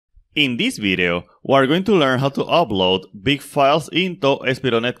In this video, we are going to learn how to upload big files into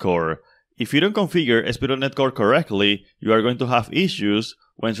ASP.NET Core. If you don't configure ASP.NET Core correctly, you are going to have issues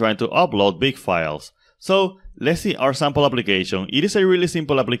when trying to upload big files. So let's see our sample application. It is a really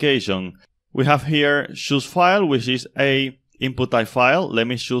simple application. We have here choose file, which is a input type file. Let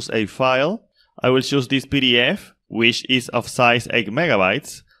me choose a file. I will choose this PDF, which is of size 8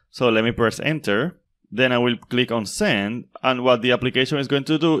 megabytes. So let me press enter. Then I will click on send, and what the application is going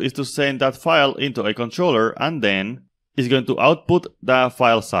to do is to send that file into a controller, and then it's going to output the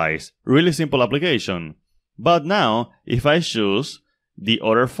file size. Really simple application. But now, if I choose the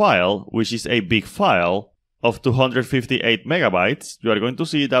other file, which is a big file of 258 megabytes, you are going to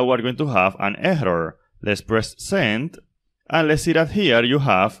see that we're going to have an error. Let's press send, and let's see that here you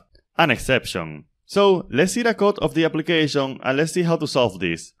have an exception. So let's see the code of the application and let's see how to solve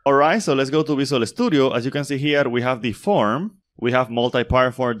this. Alright, so let's go to Visual Studio. As you can see here, we have the form. We have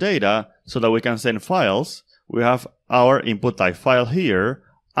multi-part for data so that we can send files. We have our input type file here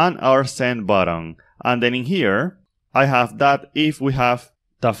and our send button. And then in here, I have that if we have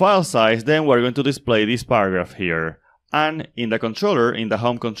the file size, then we're going to display this paragraph here. And in the controller, in the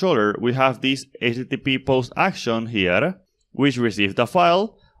home controller, we have this HTTP post action here, which receives the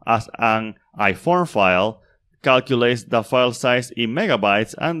file as an iForm file, calculates the file size in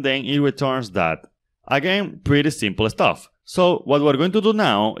megabytes, and then it returns that. Again, pretty simple stuff. So what we're going to do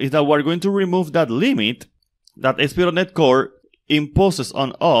now is that we're going to remove that limit that ASP.NET Core imposes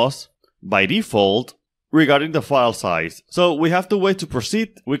on us by default regarding the file size. So we have to wait to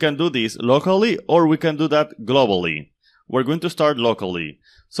proceed. We can do this locally or we can do that globally. We're going to start locally.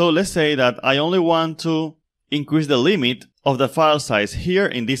 So let's say that I only want to increase the limit of the file size here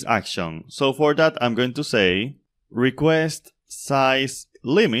in this action. So for that, I'm going to say request size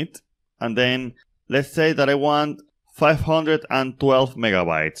limit, and then let's say that I want 512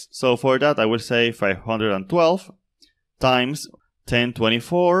 megabytes. So for that, I will say 512 times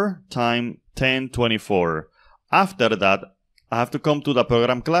 1024 times 1024. After that, I have to come to the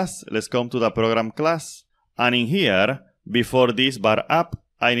program class. Let's come to the program class. And in here, before this bar app,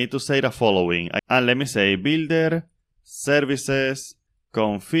 I need to say the following. And let me say builder services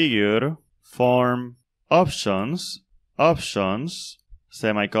configure form options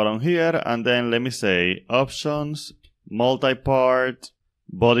semicolon here, and then let me say options multi-part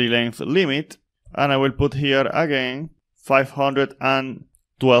body length limit, and I will put here again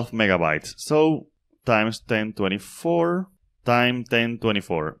 512 megabytes. So times 1024 times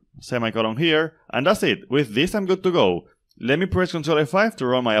 1024 semicolon here, and that's it. With this I'm good to go. Let me press Ctrl F5 to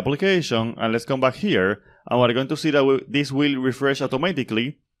run my application, and let's come back here, and we're going to see that this will refresh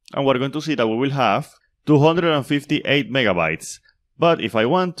automatically, and we're going to see that we will have 258 megabytes. But if I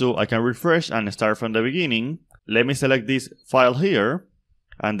want to, I can refresh and start from the beginning. Let me select this file here,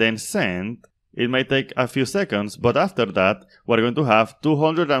 and then send. It may take a few seconds, but after that, we're going to have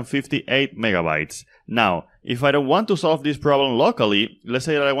 258 megabytes. Now, if I don't want to solve this problem locally, let's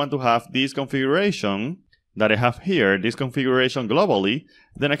say that I want to have this configuration that I have here, this configuration globally,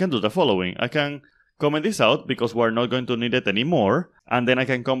 then I can do the following. I can comment this out because we're not going to need it anymore, and then I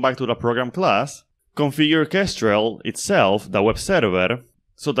can come back to the program class, configure Kestrel itself, the web server,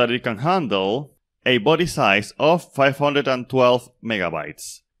 so that it can handle a body size of 512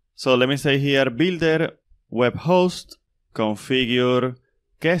 megabytes. So let me say here builder web host configure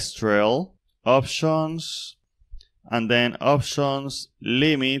Kestrel options, and then options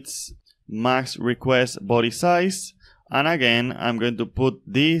limits max request body size, and again I'm going to put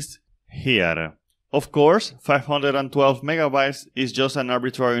this here. Of course, 512 megabytes is just an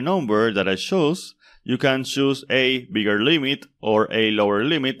arbitrary number that I chose. You can choose a bigger limit or a lower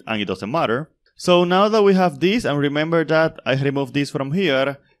limit, and it doesn't matter. So now that we have this, and remember that I removed this from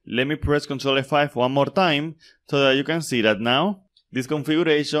here, let me press Ctrl F5 one more time so that you can see that now this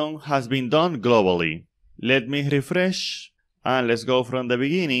configuration has been done globally. Let me refresh, and let's go from the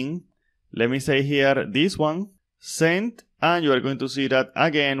beginning. Let me say here this one, send, and you are going to see that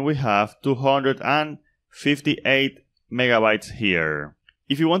again we have 258 megabytes here.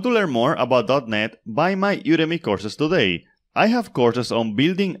 If you want to learn more about .NET, buy my Udemy courses today. I have courses on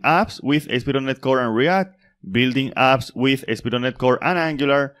building apps with ASP.NET Core and React, building apps with ASP.NET Core and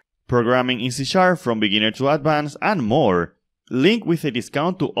Angular, programming in C# from beginner to advanced, and more. Link with a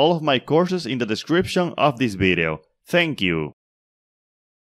discount to all of my courses in the description of this video. Thank you.